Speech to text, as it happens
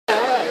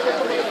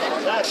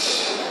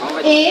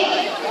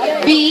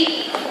A,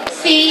 B,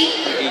 C,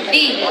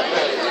 D.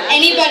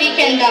 Anybody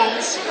can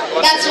dance.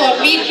 That's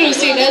what we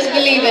Crusaders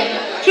believe in.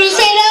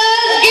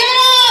 Crusaders, give it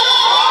up!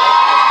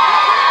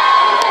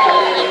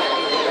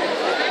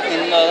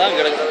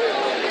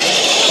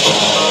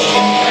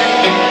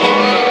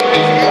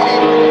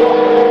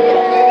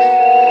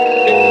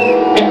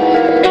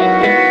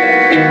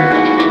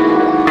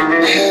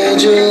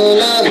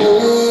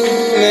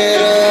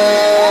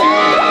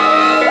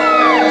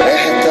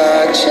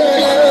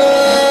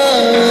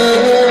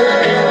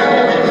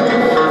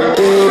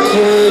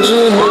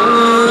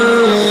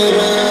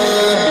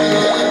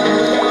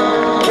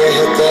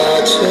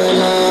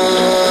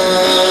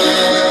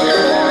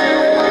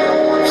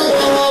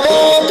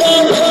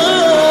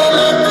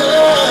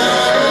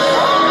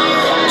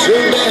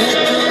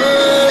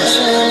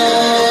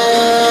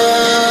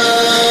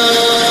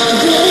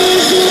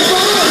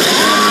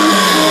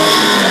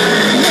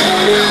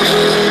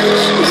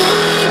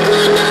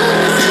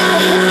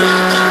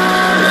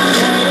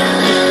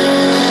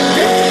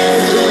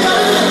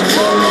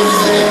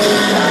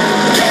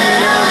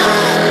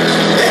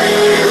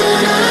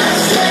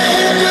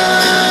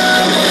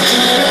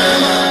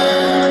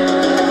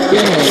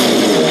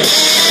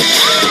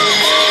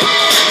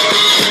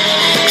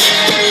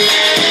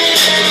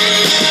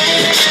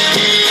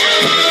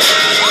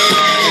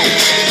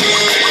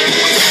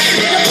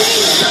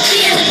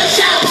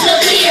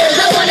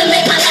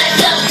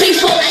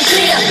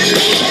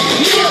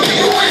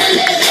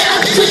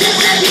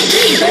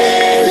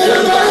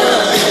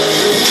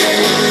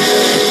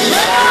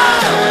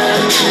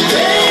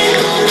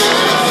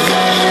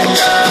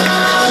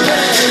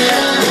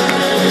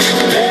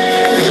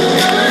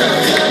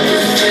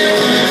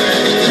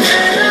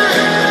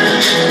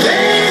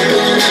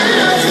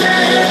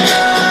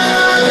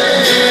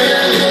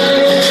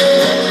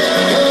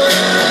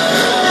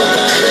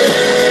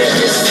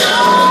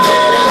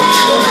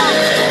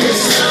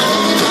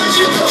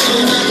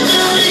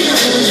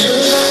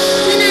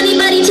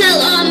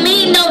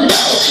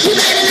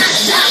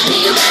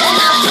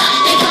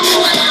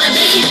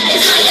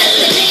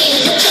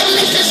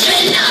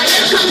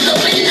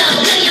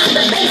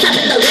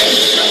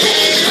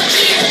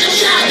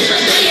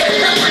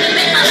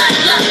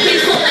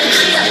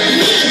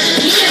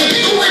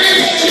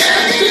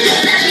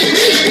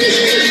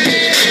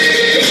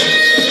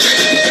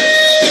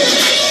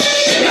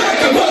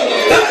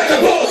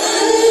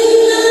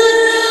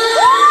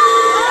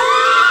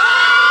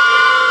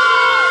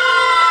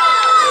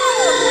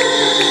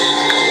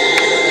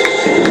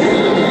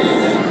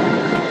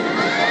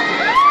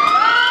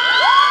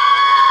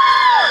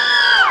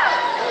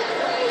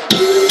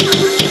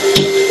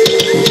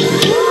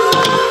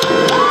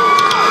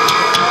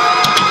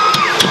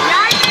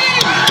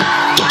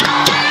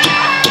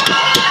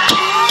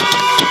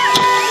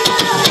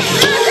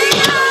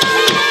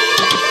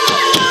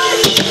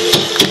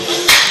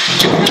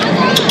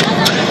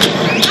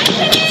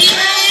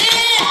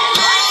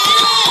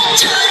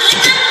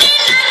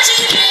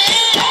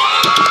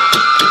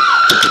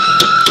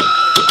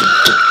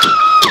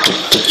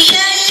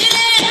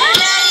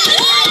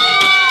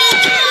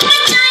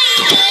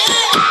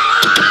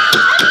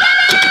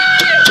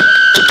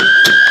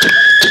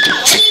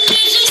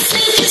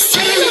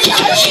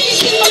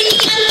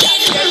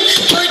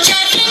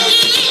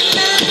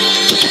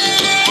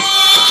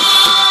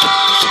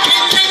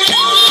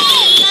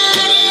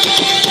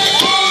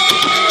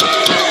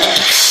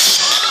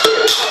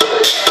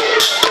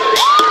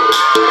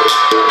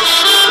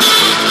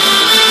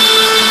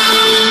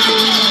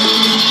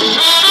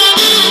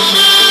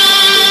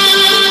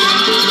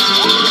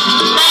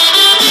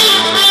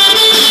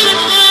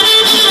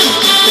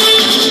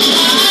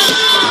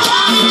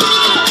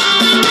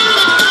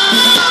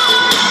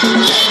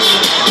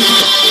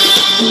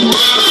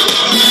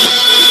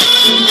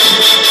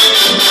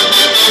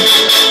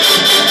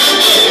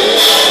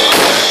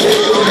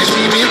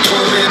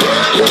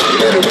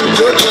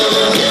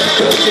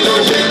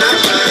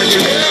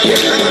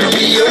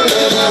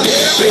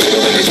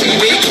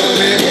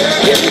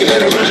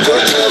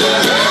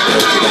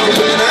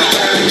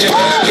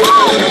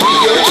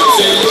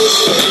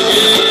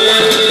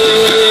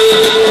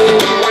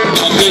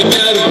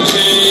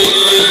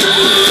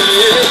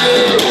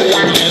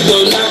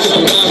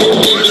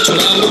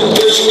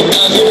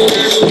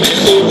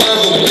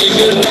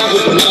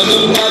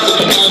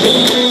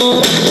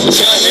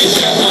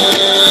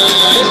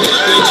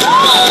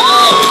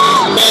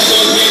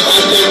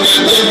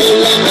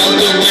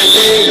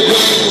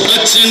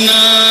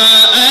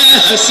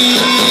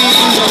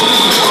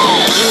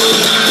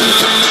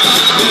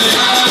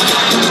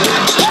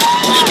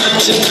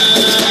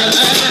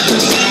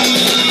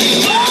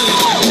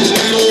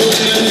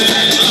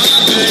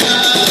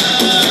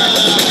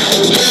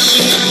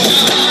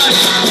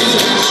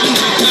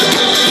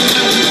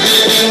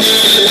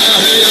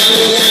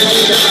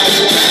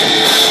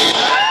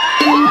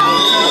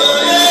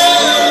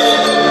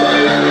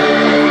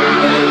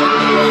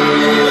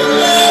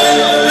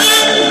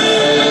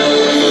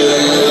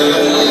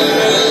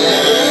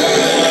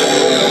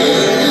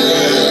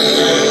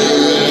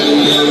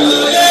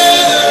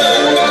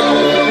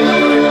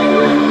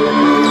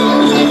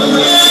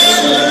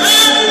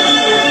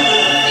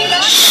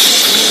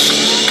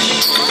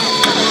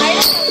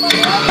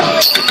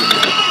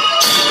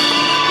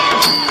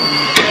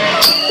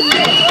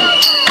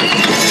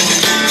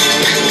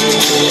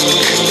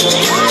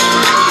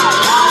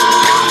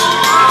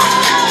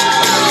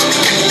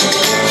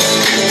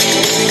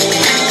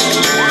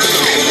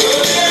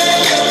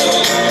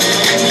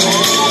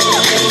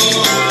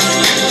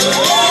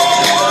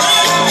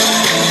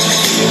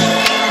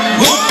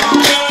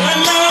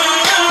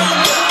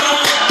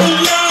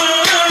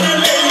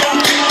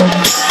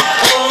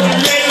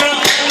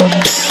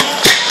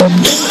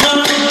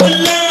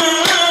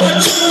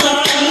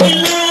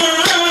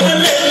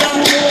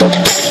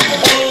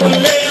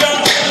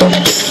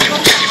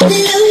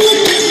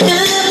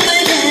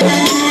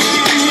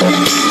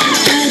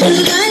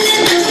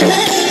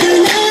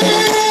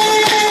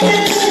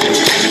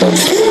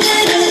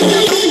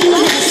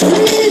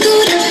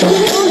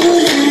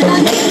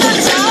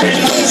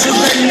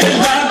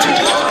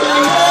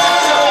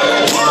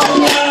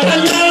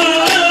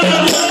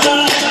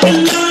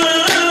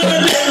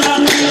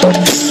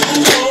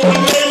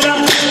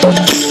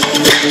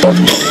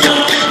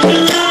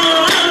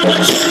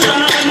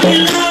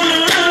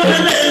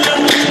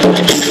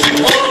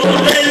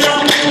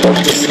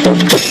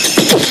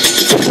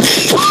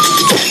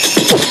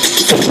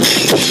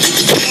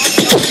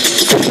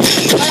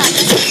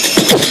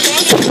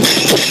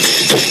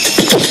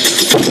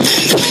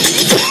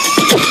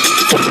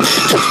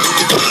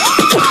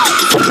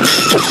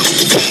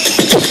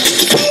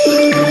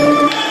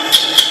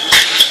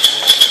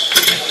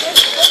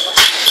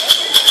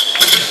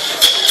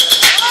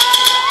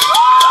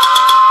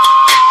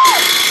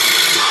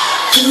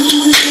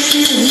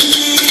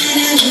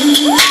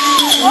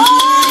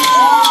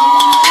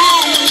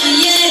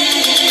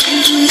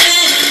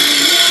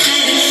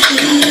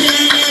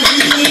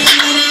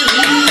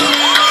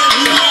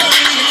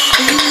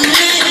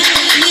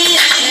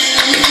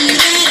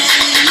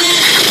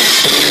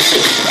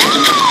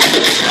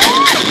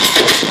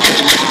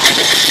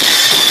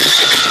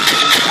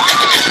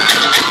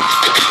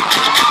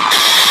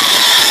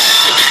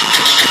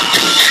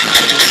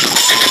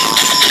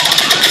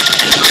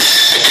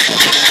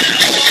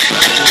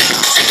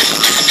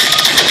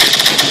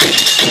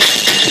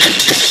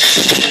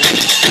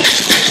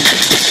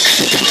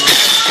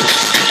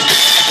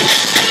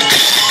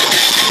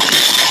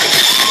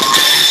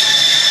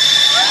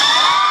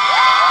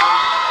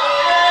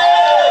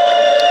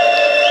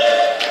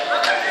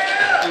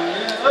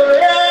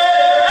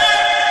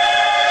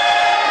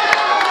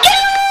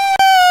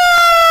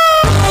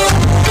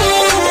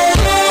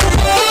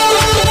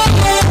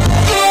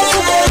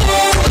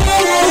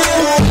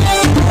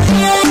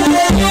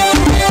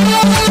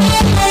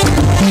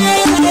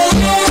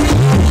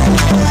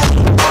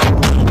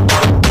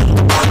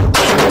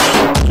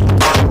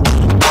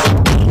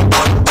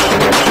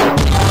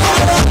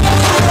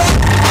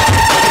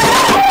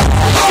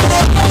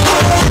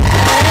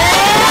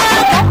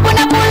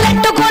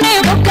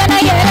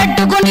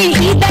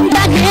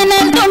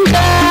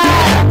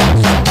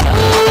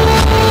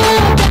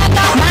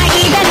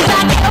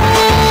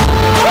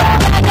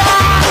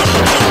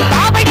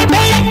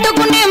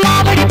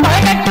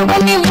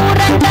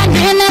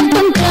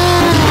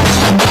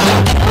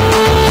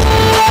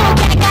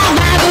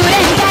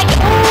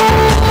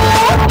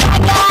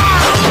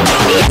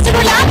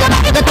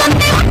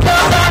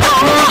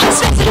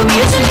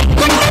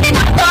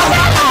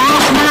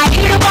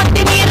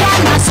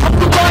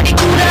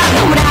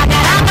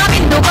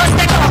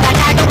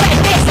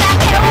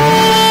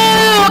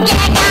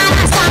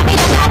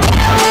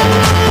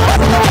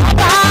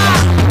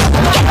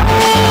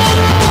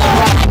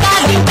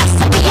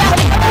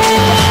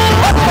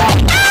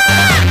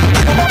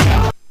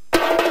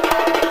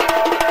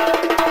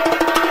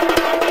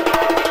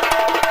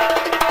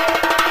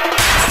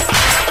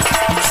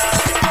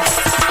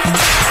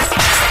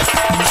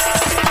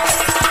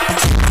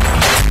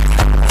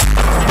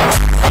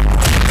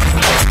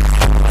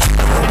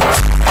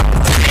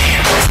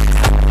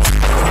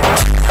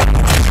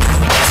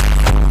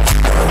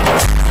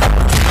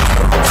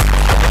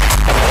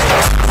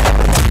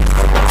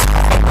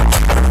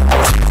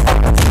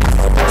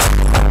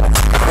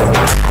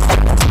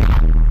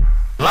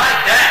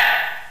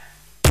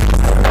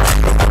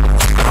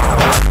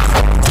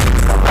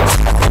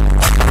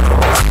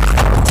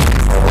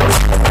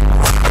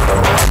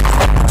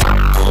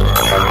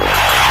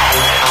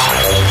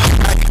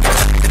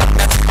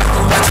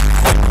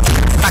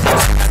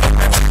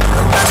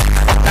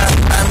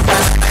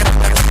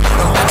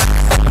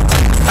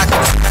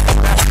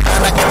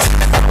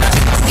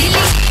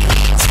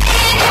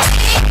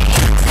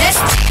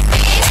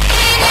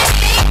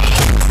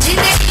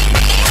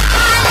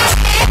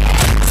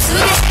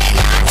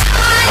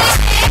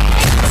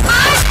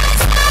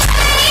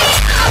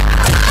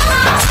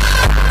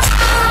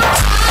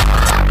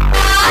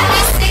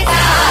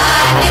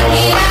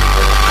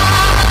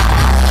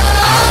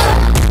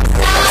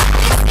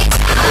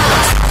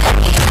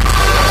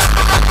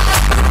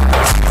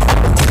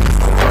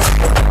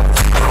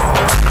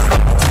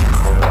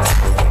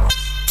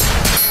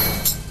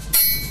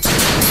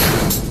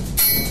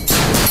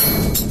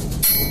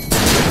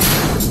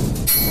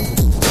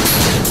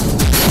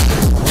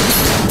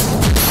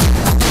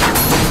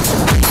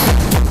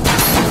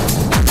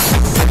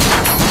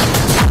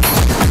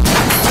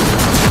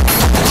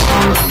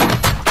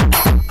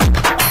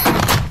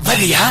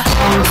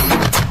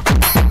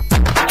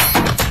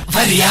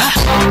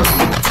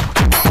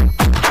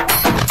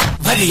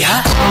 बढ़िया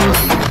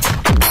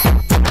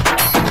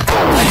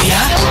बढ़िया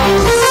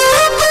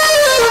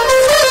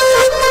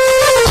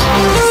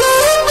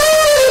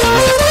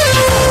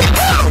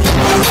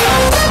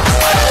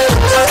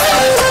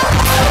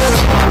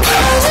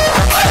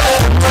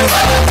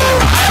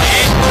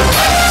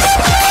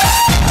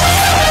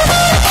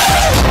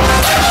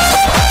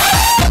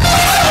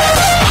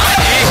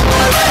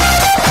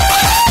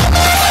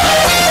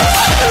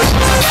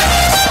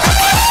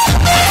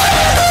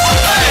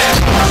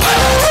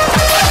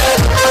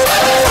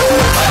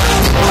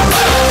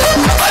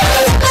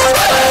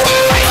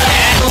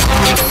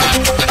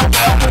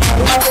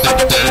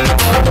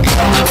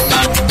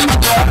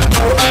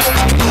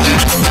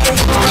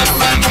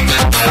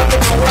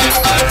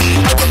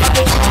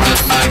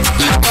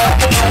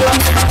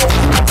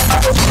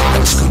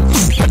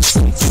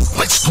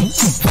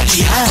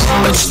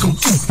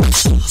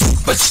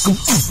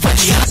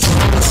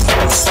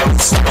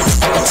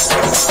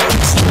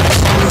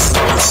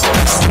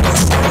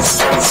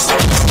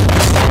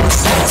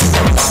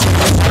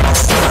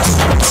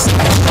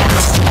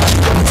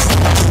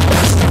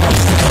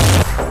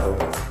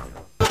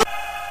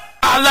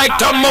I like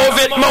to move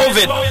it, move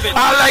it.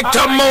 I like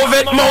to move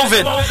it, move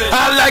it.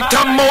 I like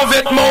to move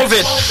it, move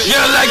it. You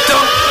like to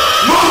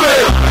move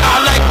it. I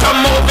like to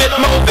move it,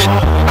 move it.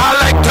 I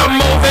like to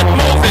move it,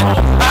 move it.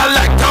 I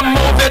like to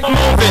move it,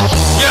 move it.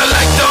 You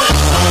like to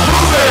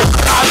move it.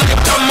 I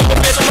like to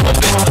move it,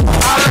 move it.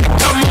 I like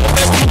to move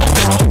it, move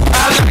it.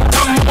 I like to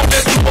move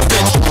it, move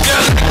it. You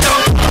like to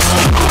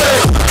move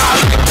it. I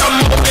like to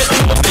move it,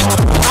 move it.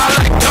 I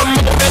like to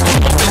move it,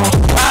 move it.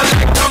 I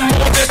like to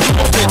move it,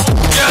 move it.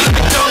 You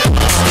like to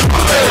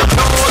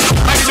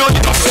I don't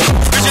know,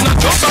 original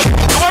joker.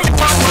 You want me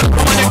fast, but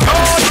woman in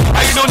God.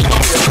 I don't know,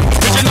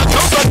 original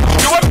joker.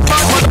 You want me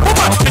fast, but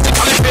woman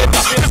physically better,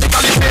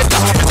 physically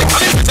better,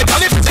 physically,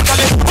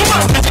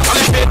 woman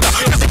physically better,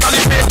 physically,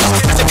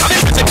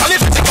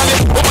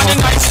 woman in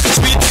nice,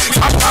 sweet,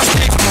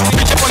 fantastic.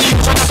 Bitch upon you,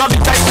 shut up,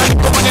 big tight,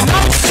 woman in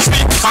nice,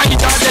 sweet, fine,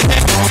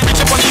 energetic.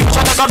 Bitch upon you,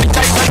 shut up, big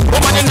tight,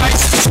 woman in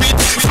nice, sweet,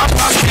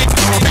 fantastic.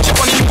 Bitch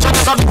upon you,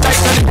 shut up, big tight,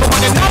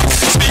 woman in nice,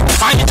 sweet,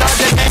 fine,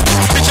 energetic.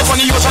 Bitch upon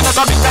you, shut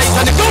up, big tight,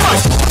 and too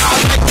much. I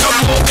like to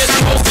move it,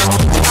 move it.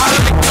 I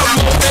like to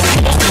move it,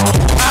 move it.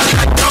 I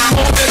like to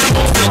move it,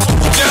 move it.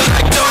 You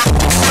like to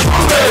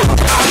move it.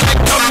 I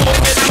like to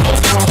move it,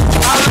 move it.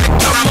 I like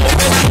to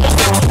move it,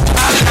 move it.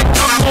 I like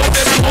to move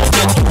it, move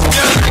it.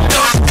 You like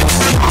to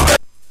move it.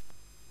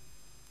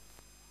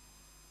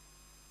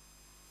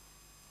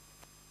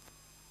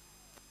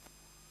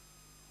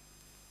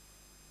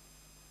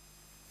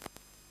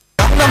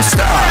 Gangnam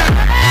Style.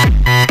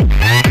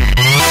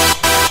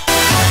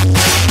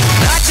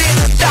 낮에는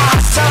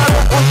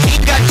따사로운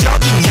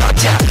인간적인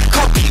여자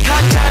커피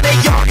한 잔에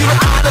여유를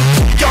아는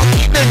품격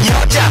있는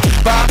여자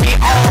밤이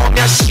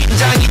오면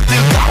심장이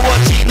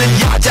뜨거워지는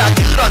여자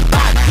그런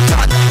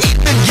반전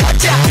있는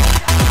여자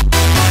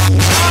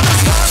너는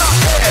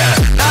선호해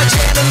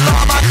낮에는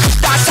너만큼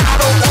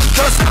따사로운 그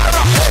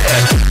선호해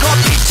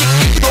커피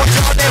식기도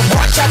전에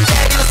원샷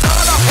때리는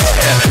선호해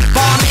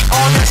밤이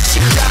오면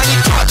심장이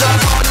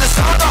터져버리는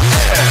선호해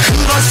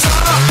그런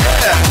선호해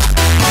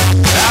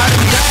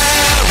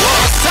아름다워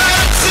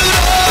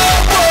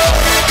사랑스러워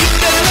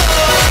근데 너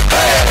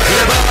그래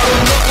바로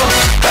너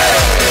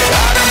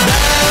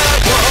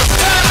아름다워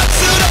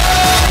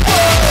사랑스러워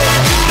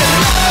근데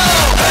너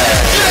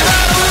그래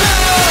바로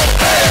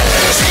너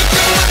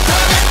지금부터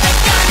내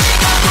때까지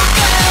가볼게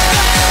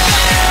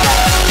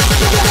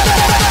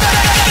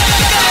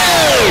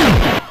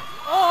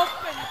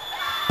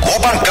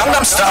오반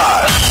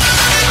강남스타일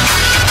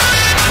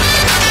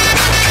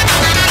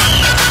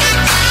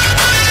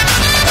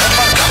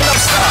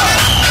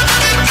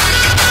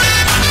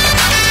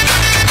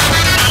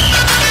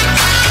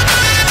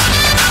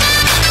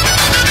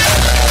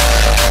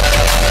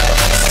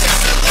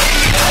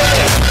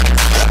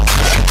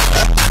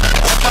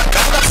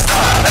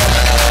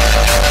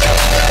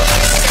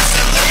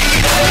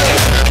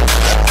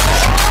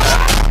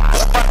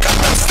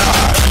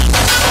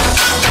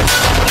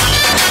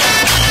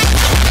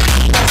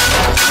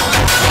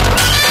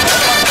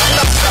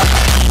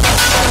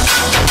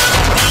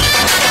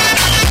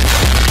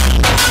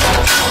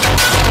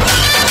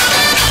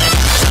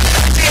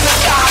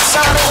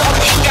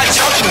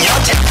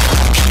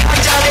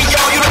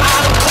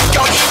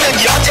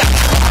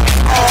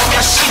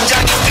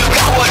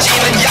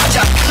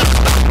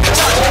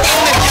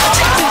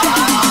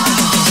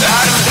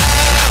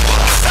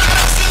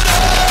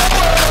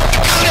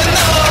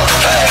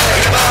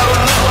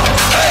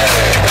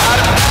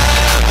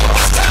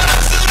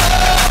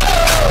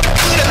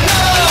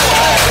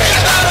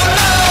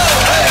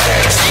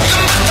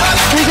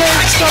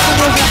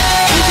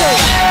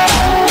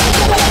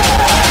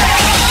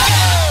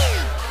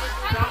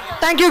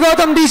Thank you,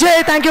 Gautam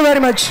DJ. Thank you very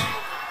much.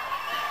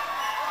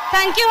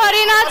 Thank you,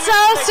 Harinath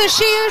sir,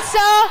 Sushil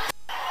sir,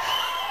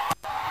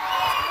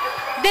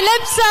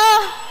 Dilip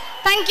sir.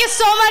 Thank you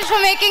so much for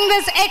making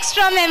this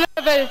extra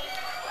memorable.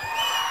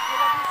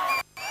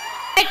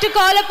 I'd like to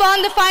call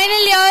upon the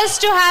final years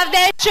to have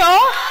their show.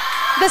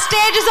 The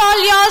stage is all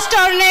yours,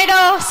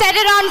 Tornado. Set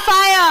it on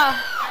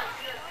fire.